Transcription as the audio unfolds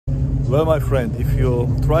Well, my friend, if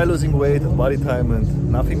you try losing weight and body time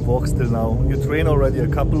and nothing works till now, you train already a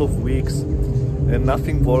couple of weeks and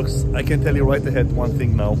nothing works, I can tell you right ahead one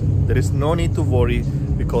thing now. There is no need to worry,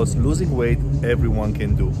 because losing weight everyone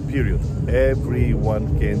can do, period.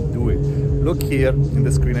 Everyone can do it. Look here in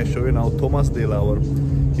the screen, I show you now Thomas Delauer.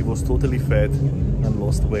 He was totally fat and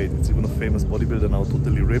lost weight. It's even a famous bodybuilder now,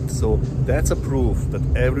 totally ripped. So that's a proof that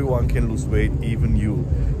everyone can lose weight, even you.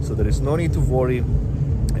 So there is no need to worry,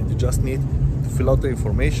 and you just need to fill out the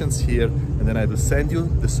informations here, and then I will send you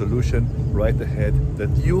the solution right ahead that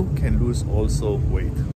you can lose also weight.